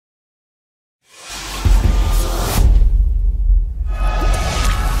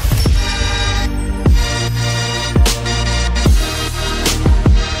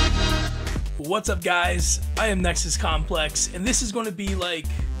What's up, guys? I am Nexus Complex, and this is going to be like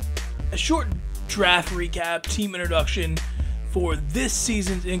a short draft recap, team introduction for this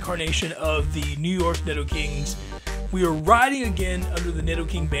season's incarnation of the New York Nidokings. We are riding again under the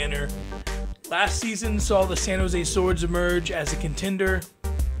Nidoking banner. Last season saw the San Jose Swords emerge as a contender.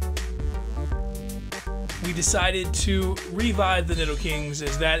 We decided to revive the Nidokings,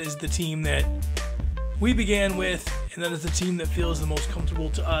 as that is the team that we began with, and that is the team that feels the most comfortable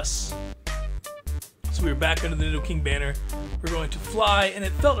to us. So we are back under the Nidoking banner. We're going to fly, and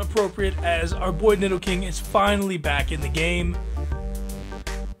it felt appropriate as our boy Nidoking is finally back in the game.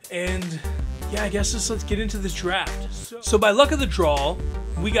 And yeah, I guess let's get into this draft. So by luck of the draw,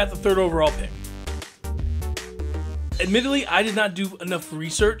 we got the 3rd overall pick. Admittedly, I did not do enough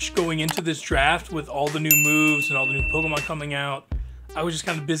research going into this draft with all the new moves and all the new Pokemon coming out. I was just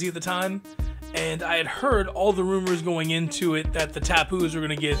kind of busy at the time, and I had heard all the rumors going into it that the Tapus were going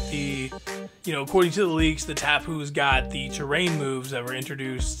to get the, according to the leaks, the Tapus got the terrain moves that were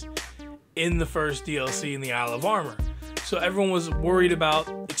introduced in the first DLC in the Isle of Armor. So everyone was worried about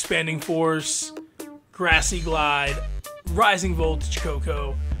Expanding Force, Grassy Glide, Rising Voltage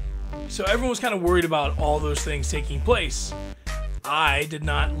Coco. So everyone was kind of worried about all those things taking place. I did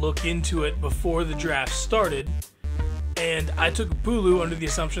not look into it before the draft started, and I took Bulu under the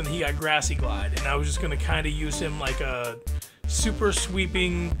assumption that he got Grassy Glide, and I was just going to kind of use him like a super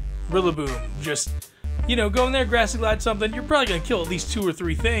sweeping Rillaboom. Just, go in there, Grassy Glide something, you're probably going to kill at least 2 or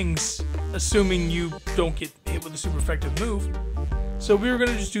 3 things, assuming you don't get hit with a super effective move. So we were going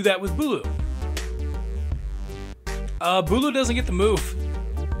to just do that with Bulu. Bulu doesn't get the move.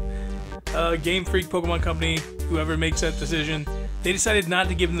 Game Freak, Pokemon Company, whoever makes that decision, they decided not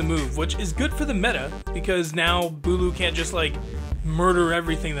to give him the move, which is good for the meta, because now Bulu can't just like murder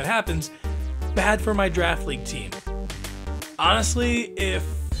everything that happens. Bad for my draft league team. Honestly, if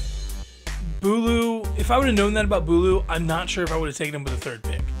I would have known that about Bulu, I'm not sure if I would have taken him with the 3rd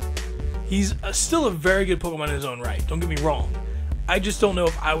pick. He's still a very good Pokemon in his own right, don't get me wrong. I just don't know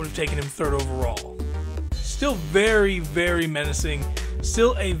if I would have taken him 3rd overall. Still very, very menacing.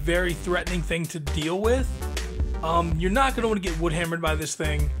 Still a very threatening thing to deal with. You're not going to want to get wood hammered by this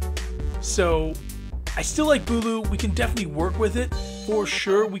thing. So I still like Bulu. We can definitely work with it. For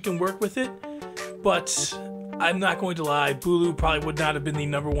sure we can work with it. But I'm not going to lie, Bulu probably would not have been the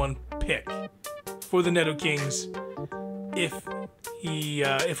 #1 pick for the Nidokings if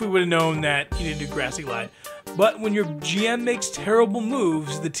we would have known that he didn't do Grassy Glide. But when your GM makes terrible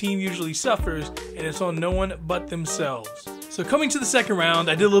moves, the team usually suffers, and it's on no one but themselves. So coming to the 2nd round,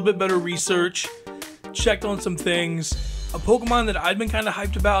 I did a little bit better research, checked on some things. A Pokemon that I'd been kind of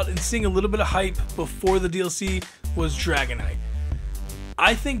hyped about and seeing a little bit of hype before the DLC was Dragonite.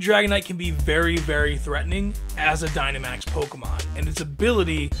 I think Dragonite can be very, very threatening as a Dynamax Pokemon, and its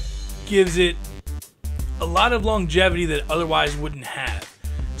ability gives it a lot of longevity that it otherwise wouldn't have.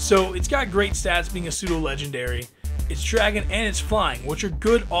 So it's got great stats being a pseudo-legendary. It's Dragon and it's Flying, which are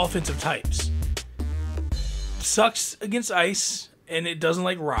good offensive types. Sucks against ice, and it doesn't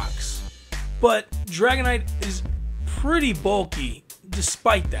like rocks. But Dragonite is pretty bulky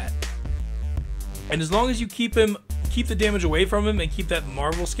despite that. And as long as you keep the damage away from him and keep that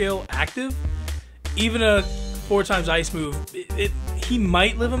Marvel scale active, even a 4x ice move, he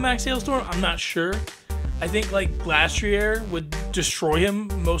might live a Max Hailstorm, I'm not sure. I think like Glastrier would destroy him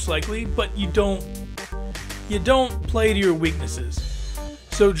most likely, but you don't play to your weaknesses.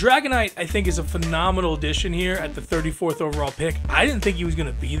 So Dragonite, I think, is a phenomenal addition here at the 34th overall pick. I didn't think he was going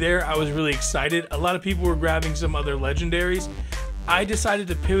to be there. I was really excited. A lot of people were grabbing some other legendaries. I decided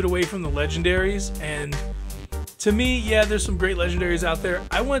to pivot away from the legendaries, and to me, yeah, there's some great legendaries out there.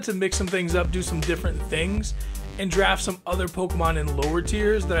 I wanted to mix some things up, do some different things, and draft some other Pokemon in lower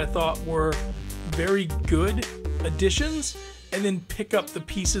tiers that I thought were very good additions, and then pick up the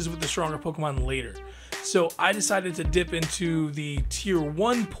pieces with the stronger Pokemon later. So I decided to dip into the tier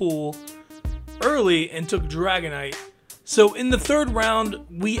 1 pool early and took Dragonite. So in the 3rd round,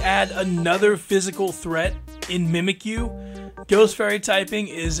 we add another physical threat in Mimikyu. Ghost Fairy typing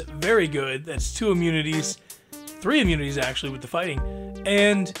is very good. That's 2 immunities, 3 immunities actually with the fighting,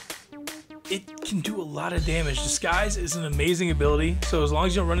 and it can do a lot of damage. Disguise is an amazing ability, so as long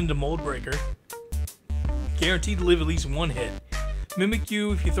as you don't run into Mold Breaker, guaranteed to live at least 1 hit.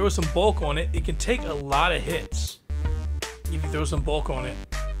 Mimikyu, if you throw some bulk on it, it can take a lot of hits. If you throw some bulk on it.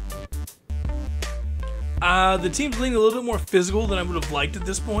 The team's leaning a little bit more physical than I would have liked at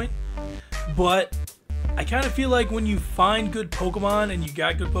this point, but I kind of feel like when you find good Pokemon and you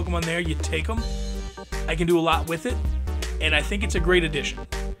got good Pokemon there, you take them. I can do a lot with it, and I think it's a great addition.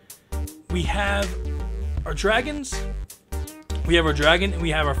 We have our dragons, we have our dragon, and we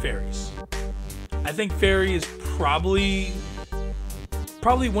have our fairies. I think Fairy is probably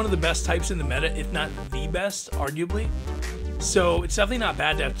one of the best types in the meta, if not the best, arguably. So it's definitely not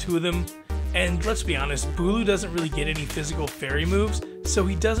bad to have 2 of them. And let's be honest, Bulu doesn't really get any physical fairy moves, so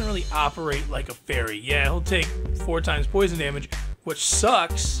he doesn't really operate like a fairy. Yeah, he'll take 4 times poison damage, which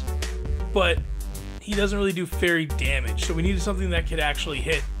sucks, but he doesn't really do fairy damage. So we needed something that could actually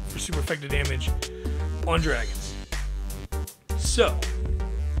hit for super effective damage on dragons. So,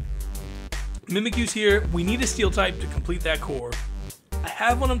 Mimikyu's here. We need a steel type to complete that core. I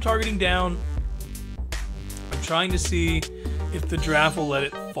have one I'm targeting down. I'm trying to see if the draft will let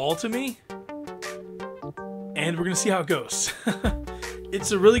it fall to me. And we're going to see how it goes.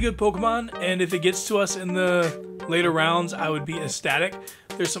 It's a really good Pokemon, and if it gets to us in the later rounds, I would be ecstatic.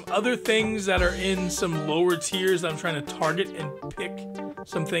 There's some other things that are in some lower tiers that I'm trying to target and pick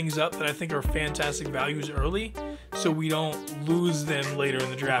some things up that I think are fantastic values early, so we don't lose them later in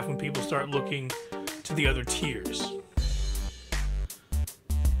the draft when people start looking to the other tiers.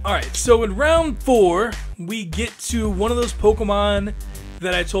 Alright, so in round 4, we get to one of those Pokemon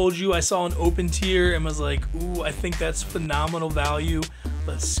that I told you I saw an open tier and was like, ooh, I think that's phenomenal value.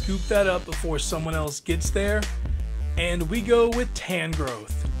 Let's scoop that up before someone else gets there. And we go with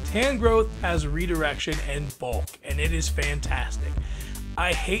Tangrowth. Tangrowth has redirection and bulk, and it is fantastic.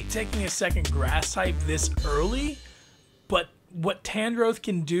 I hate taking a second grass type this early, but what Tangrowth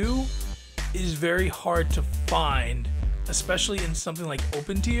can do is very hard to find, especially in something like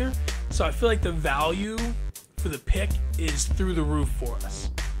open tier. So I feel like the value for the pick is through the roof for us.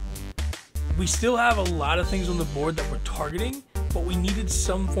 We still have a lot of things on the board that we're targeting, but we needed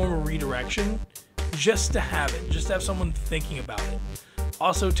some form of redirection just to have it, just to have someone thinking about it.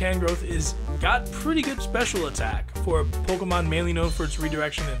 Also, Tangrowth is got pretty good special attack for a Pokemon mainly known for its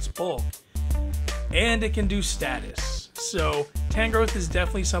redirection and its bulk, and it can do status. So Tangrowth is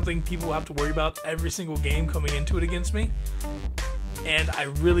definitely something people will have to worry about every single game coming into it against me. And I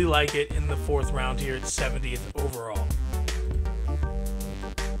really like it in the 4th round here at 70th overall.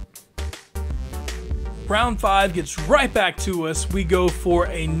 Round 5 gets right back to us. We go for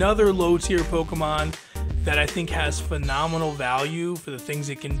another low tier Pokemon that I think has phenomenal value for the things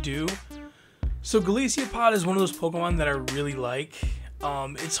it can do. So Golisopod is one of those Pokemon that I really like.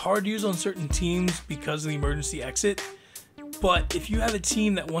 It's hard to use on certain teams because of the emergency exit. But if you have a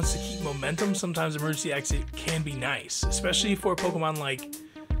team that wants to keep momentum, sometimes emergency exit can be nice, especially for a Pokemon like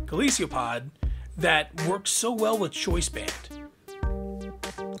Golisopod that works so well with Choice Band.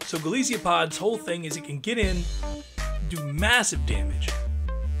 So Golisopod's whole thing is it can get in, do massive damage,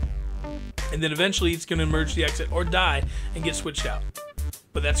 and then eventually it's going to emergency exit or die and get switched out.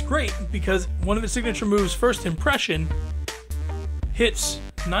 But that's great because one of its signature moves, First Impression, hits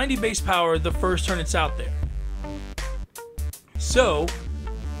 90 base power the first turn it's out there. So,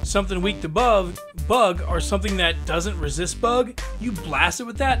 something weak to bug, or something that doesn't resist bug, you blast it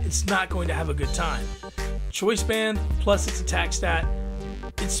with that, it's not going to have a good time. Choice Band plus its attack stat,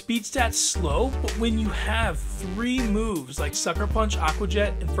 its speed stat's slow, but when you have 3 moves like Sucker Punch, Aqua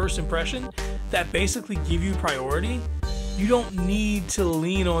Jet, and First Impression that basically give you priority, you don't need to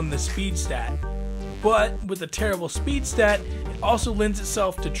lean on the speed stat. But with a terrible speed stat, it also lends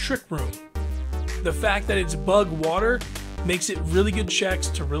itself to Trick Room. The fact that it's bug water makes it really good checks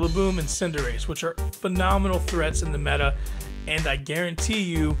to Rillaboom and Cinderace, which are phenomenal threats in the meta, and I guarantee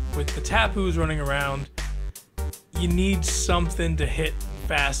you, with the Tapus running around, you need something to hit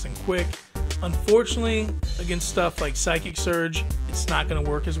fast and quick. Unfortunately, against stuff like Psychic Surge, it's not going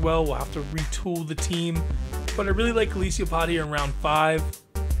to work as well. We'll have to retool the team, but I really like Golisopod here in round 5.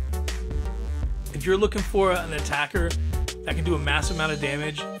 If you're looking for an attacker that can do a massive amount of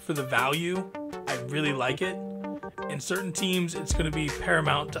damage for the value, I really like it. In certain teams, it's going to be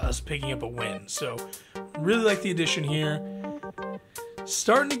paramount to us picking up a win. So, really like the addition here.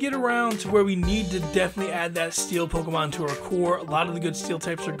 Starting to get around to where we need to definitely add that steel Pokemon to our core. A lot of the good steel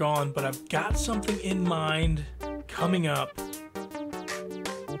types are gone, but I've got something in mind coming up.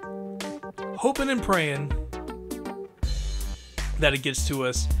 Hoping and praying that it gets to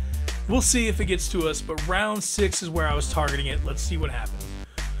us. We'll see if it gets to us, but round 6 is where I was targeting it. Let's see what happens.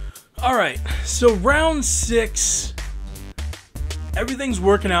 Alright, so round 6, everything's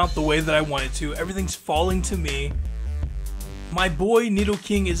working out the way that I want it to. Everything's falling to me. My boy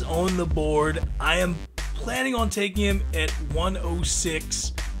Nidoking is on the board. I am planning on taking him at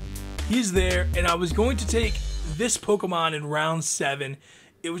 106. He's there, and I was going to take this Pokemon in round 7.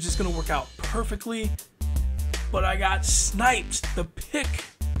 It was just going to work out perfectly, but I got sniped. The pick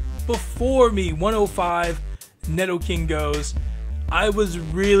before me, 105, Nidoking goes. I was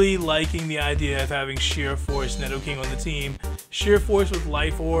really liking the idea of having Sheer Force Nidoking on the team. Sheer Force with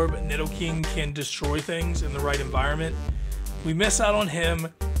Life Orb, Nidoking can destroy things in the right environment. We miss out on him,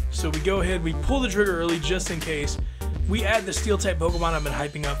 so we go ahead, we pull the trigger early just in case. We add the Steel type Pokemon I've been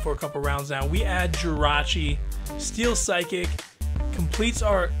hyping up for a couple rounds now. We add Jirachi, Steel Psychic, completes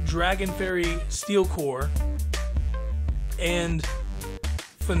our Dragon Fairy Steel Core, and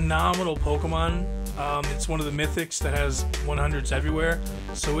phenomenal Pokemon. It's one of the mythics that has 100s everywhere,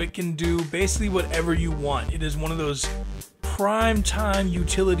 so it can do basically whatever you want. It is one of those prime time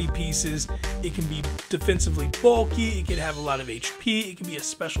utility pieces. It can be defensively bulky, it can have a lot of HP, it can be a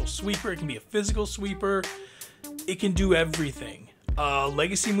special sweeper, it can be a physical sweeper, it can do everything.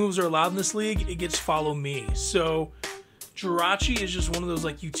 Legacy moves are allowed in this league. It gets Follow Me. So Jirachi is just one of those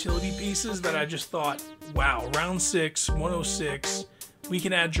like utility pieces that I just thought, wow, round 6, 106, we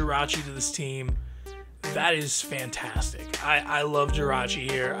can add Jirachi to this team. That is fantastic. I love Jirachi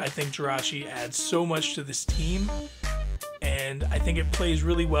here. I think Jirachi adds so much to this team, and I think it plays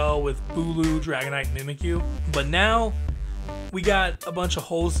really well with Bulu, Dragonite, Mimikyu. But now we got a bunch of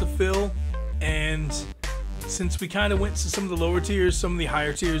holes to fill, and since we kind of went to some of the lower tiers, some of the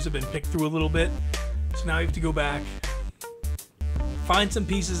higher tiers have been picked through a little bit. So now we have to go back, find some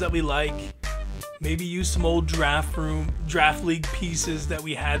pieces that we like, maybe use some old draft league pieces that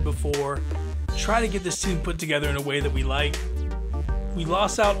we had before, try to get this team put together in a way that we like. We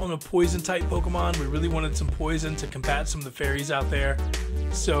lost out on a poison type Pokemon. We really wanted some poison to combat some of the fairies out there.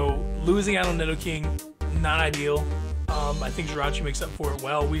 So losing out on Nidoking, not ideal. I think Jirachi makes up for it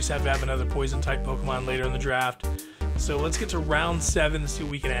well. We just have to have another poison type Pokemon later in the draft. So let's get to round 7 and see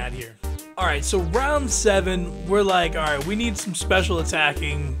what we can add here. Alright, so round 7, we're like, alright, we need some special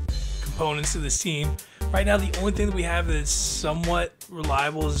attacking components to this team. Right now, the only thing that we have that is somewhat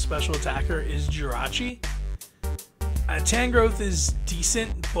reliable as a special attacker is Jirachi. Tangrowth is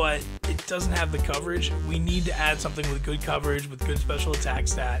decent, but it doesn't have the coverage. We need to add something with good coverage, with good special attack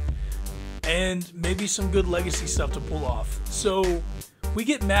stat, and maybe some good legacy stuff to pull off. So we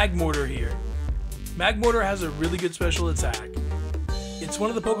get Magmortar here. Magmortar has a really good special attack. It's one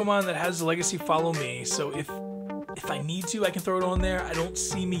of the Pokemon that has the legacy Follow Me, so if I need to, I can throw it on there. I don't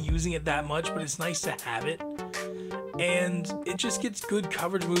see me using it that much, but it's nice to have it. And it just gets good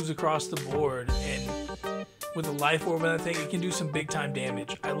coverage moves across the board, and with a Life Orb and that thing, it can do some big time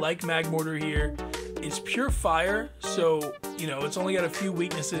damage. I like Magmortar here. It's pure fire, so, you know, it's only got a few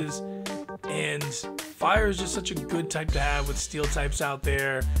weaknesses, and fire is just such a good type to have with steel types out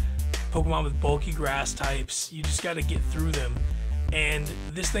there. Pokemon with bulky grass types, you just got to get through them. And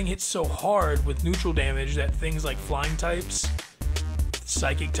this thing hits so hard with neutral damage that things like flying types,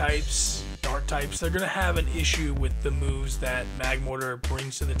 psychic types, dark types, they're going to have an issue with the moves that Magmortar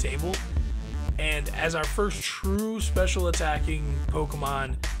brings to the table. And as our first true special attacking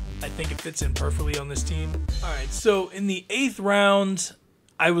Pokemon, I think it fits in perfectly on this team. Alright, so in the 8th round,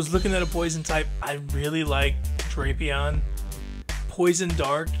 I was looking at a poison type. I really like Drapion. Poison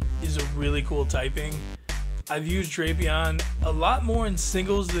Dark is a really cool typing. I've used Drapion a lot more in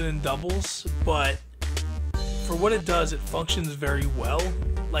singles than in doubles, but for what it does, it functions very well.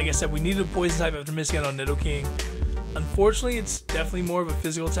 Like I said, we needed a poison type after missing out on Nidoking. Unfortunately, it's definitely more of a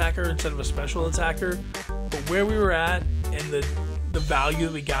physical attacker instead of a special attacker, but where we were at and the value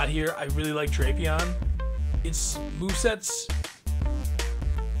that we got here, I really like Drapion. Its moveset's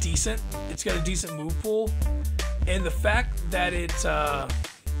decent. It's got a decent move pool, and the fact that it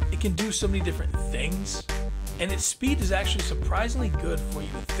can do so many different things, and its speed is actually surprisingly good for what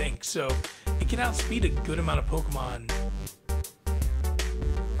you would think. So it can outspeed a good amount of Pokemon.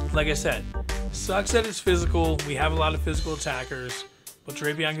 Like I said, sucks that it's physical. We have a lot of physical attackers, but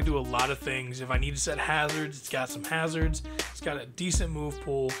Drapion can do a lot of things. If I need to set hazards, it's got some hazards. It's got a decent move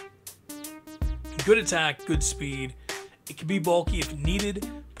pool, good attack, good speed. It can be bulky if needed.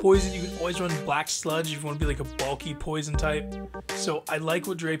 Poison, you can always run Black Sludge if you want to be like a bulky poison type. So I like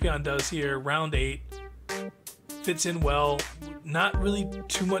what Drapion does here. Round 8 fits in well. Not really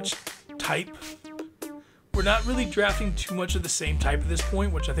too much type. We're not really drafting too much of the same type at this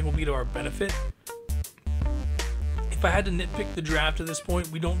point, which I think will be to our benefit. If I had to nitpick the draft at this point,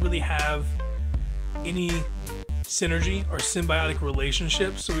 we don't really have any synergy or symbiotic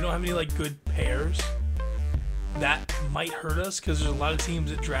relationships, so we don't have any like good pairs. That might hurt us because there's a lot of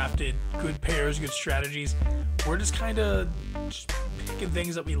teams that drafted good pairs, good strategies. We're just kind of picking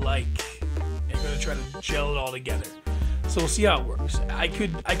things that we like and going to try to gel it all together. So we'll see how it works. I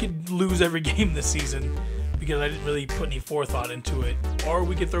could lose every game this season because I didn't really put any forethought into it, or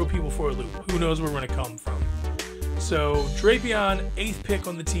we could throw people for a loop. Who knows where we're going to come from. So Drapion, 8th pick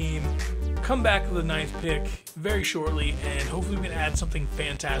on the team. Come back to the 9th pick very shortly, and hopefully we can add something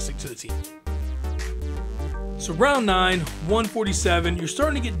fantastic to the team. So round 9, 147, you're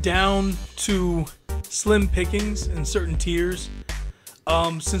starting to get down to slim pickings in certain tiers.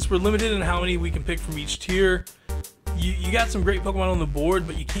 Since we're limited in how many we can pick from each tier, you got some great Pokemon on the board,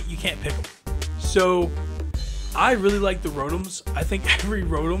 but you can't pick them. So I really like the Rotoms. I think every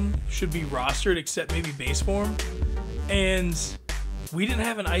Rotom should be rostered except maybe base form. And we didn't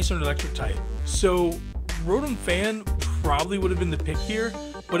have an Ice or an Electric type. So Rotom Fan probably would have been the pick here,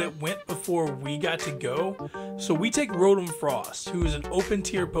 but it went before we got to go. So we take Rotom Frost, who is an open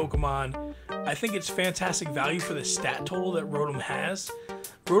tier Pokemon. I think it's fantastic value for the stat total that Rotom has.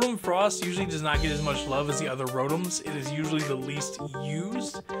 Rotom Frost usually does not get as much love as the other Rotoms. It is usually the least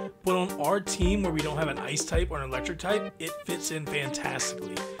used, but on our team where we don't have an Ice type or an Electric type, it fits in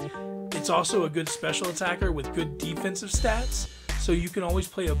fantastically. It's also a good special attacker with good defensive stats, so you can always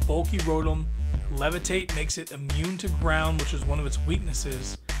play a bulky Rotom. Levitate makes it immune to ground, which is one of its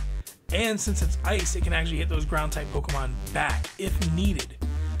weaknesses. And since it's ice, it can actually hit those ground type Pokemon back if needed.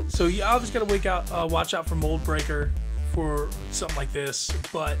 So you obviously gotta watch out for Mold Breaker for something like this.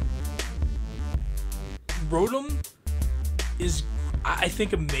 But Rotom is, I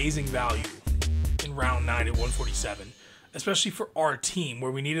think, amazing value in round 9 at 147, especially for our team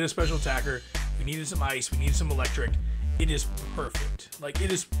where we needed a special attacker, we needed some ice, we needed some electric. It is perfect. Like,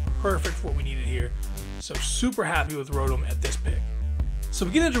 it is perfect for what we needed here. So super happy with Rotom at this pick. So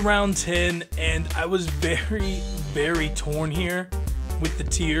we get into round 10, and I was very, very torn here with the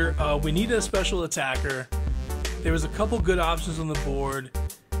tier. We needed a special attacker. There was a couple good options on the board.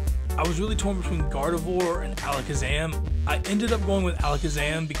 I was really torn between Gardevoir and Alakazam. I ended up going with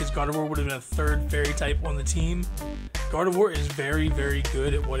Alakazam because Gardevoir would have been a third fairy type on the team. Gardevoir is very, very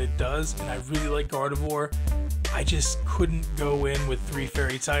good at what it does, and I really like Gardevoir. I just couldn't go in with 3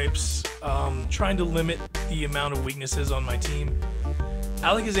 fairy types, trying to limit the amount of weaknesses on my team.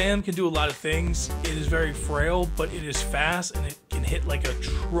 Alakazam can do a lot of things. It is very frail, but it is fast and it can hit like a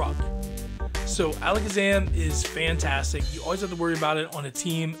truck. So Alakazam is fantastic. You always have to worry about it on a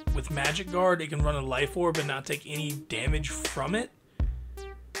team with Magic Guard. It can run a Life Orb and not take any damage from it.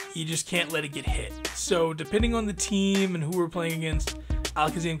 You just can't let it get hit. So depending on the team and who we're playing against,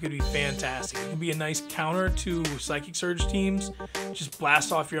 Alakazam could be fantastic. It can be a nice counter to Psychic Surge teams. Just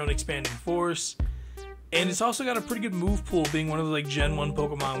blast off your own Expanding Force. And it's also got a pretty good move pool, being one of the like Gen 1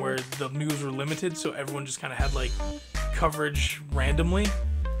 Pokemon where the moves were limited, so everyone just kind of had like coverage randomly.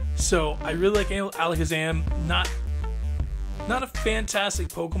 So I really like Alakazam. Not a fantastic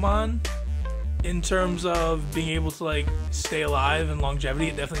Pokemon in terms of being able to like stay alive and longevity.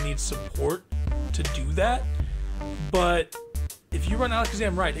 It definitely needs support to do that. But if you run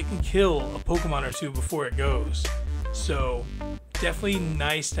Alakazam right, it can kill a Pokemon or two before it goes. So definitely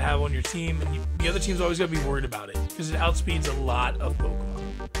nice to have on your team, and the other team's always got to be worried about it because it outspeeds a lot of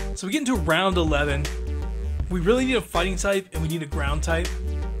Pokemon. So we get into round 11. We really need a fighting type and we need a ground type.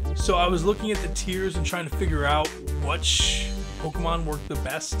 So I was looking at the tiers and trying to figure out which Pokemon worked the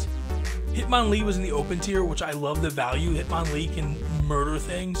best. Hitmonlee was in the open tier, which I love the value. Hitmonlee can murder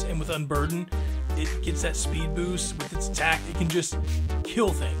things, and with Unburden, it gets that speed boost. With its attack, it can just kill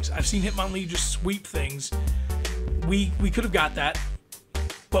things. I've seen Hitmonlee just sweep things. We could have got that,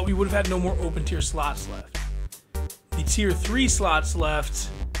 but we would have had no more open tier slots left. The tier 3 slots left,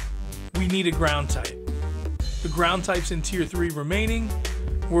 we need a ground type. The ground types in tier 3 remaining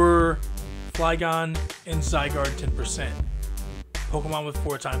were Flygon and Zygarde 10%. Pokemon with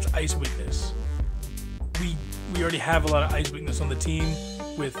 4 times ice weakness. We already have a lot of ice weakness on the team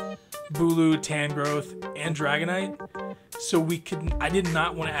with Bulu, Tangrowth, and Dragonite. So I did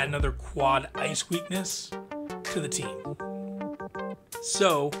not want to add another quad ice weakness to the team.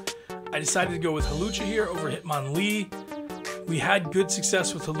 So I decided to go with Hawlucha here over Hitmonlee. We had good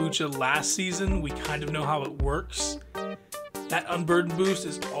success with Hawlucha last season. We kind of know how it works. That Unburden boost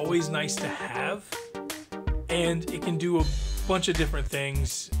is always nice to have, and it can do a bunch of different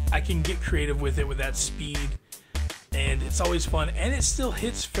things. I can get creative with it with that speed, and it's always fun, and it still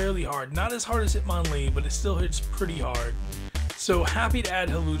hits fairly hard. Not as hard as Hitmonlee, but it still hits pretty hard. So happy to add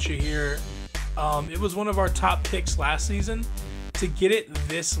Hawlucha here. It was one of our top picks last season. To get it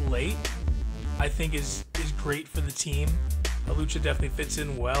this late, I think is great for the team. Hawlucha definitely fits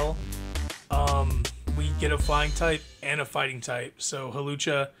in well. We get a flying type and a fighting type, so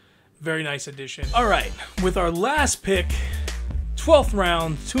Hawlucha, very nice addition. All right, with our last pick, 12th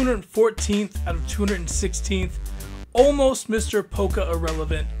round, 214th out of 216th, almost Mr. Poke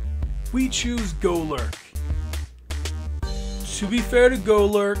Irrelevant, we choose Golurk. To be fair to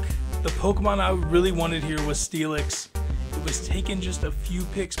Golurk, the Pokemon I really wanted here was Steelix. It was taken just a few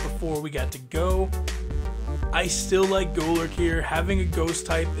picks before we got to go. I still like Golurk here. Having a ghost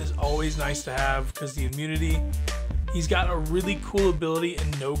type is always nice to have because the immunity. He's got a really cool ability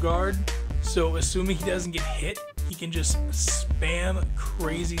in no guard, so assuming he doesn't get hit, he can just spam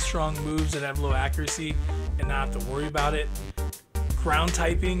crazy strong moves that have low accuracy and not have to worry about it. Ground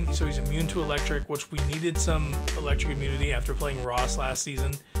typing, so he's immune to electric, which we needed some electric immunity after playing Ross last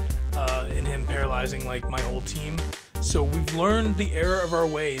season and him paralyzing like my whole team. So we've learned the error of our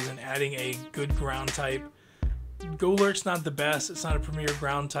ways in adding a good ground type. Golurk's not the best, it's not a premier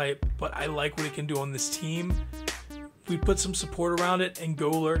ground type, but I like what it can do on this team. We put some support around it, and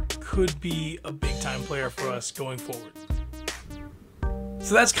Golurk could be a big time player for us going forward.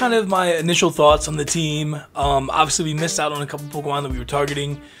 So that's kind of my initial thoughts on the team. Obviously we missed out on a couple Pokemon that we were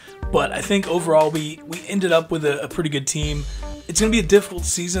targeting, but I think overall we ended up with a pretty good team. It's going to be a difficult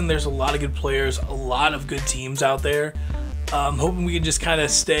season. There's a lot of good players, a lot of good teams out there. Hoping we can just kind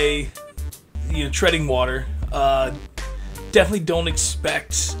of stay, treading water. Definitely don't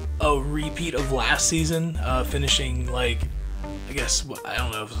expect a repeat of last season, finishing like, I guess, I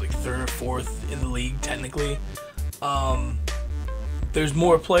don't know if it was like 3rd or 4th in the league technically. There's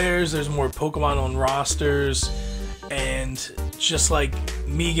more players, there's more Pokemon on rosters, and just like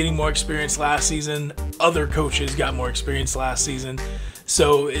me getting more experience last season, other coaches got more experience last season,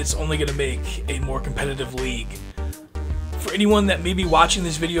 so it's only going to make a more competitive league. For anyone that may be watching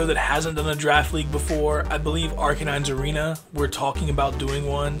this video that hasn't done a draft league before, I believe Arcanine's Arena, we're talking about doing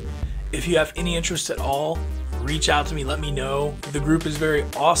one. If you have any interest at all, reach out to me, let me know. The group is very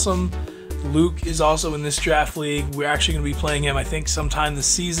awesome. Luke is also in this draft league. We're actually going to be playing him, I think, sometime this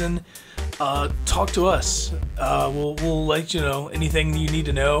season. Talk to us. We'll let you know anything you need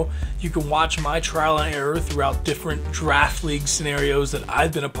to know. You can watch my trial and error throughout different draft league scenarios that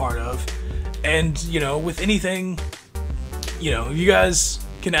I've been a part of. And, with anything, you guys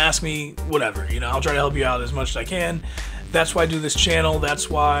can ask me whatever. I'll try to help you out as much as I can. That's why I do this channel. That's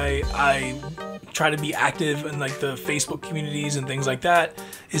why I try to be active in like the Facebook communities and things like that,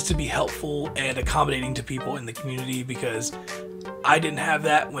 is to be helpful and accommodating to people in the community, because I didn't have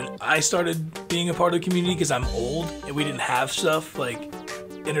that when I started being a part of the community, because I'm old and we didn't have stuff like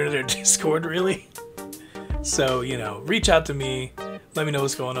internet or Discord really. So, reach out to me, let me know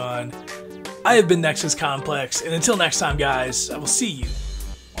what's going on. I have been Nexus Complex, and until next time guys, I will see you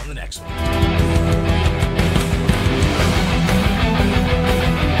on the next one.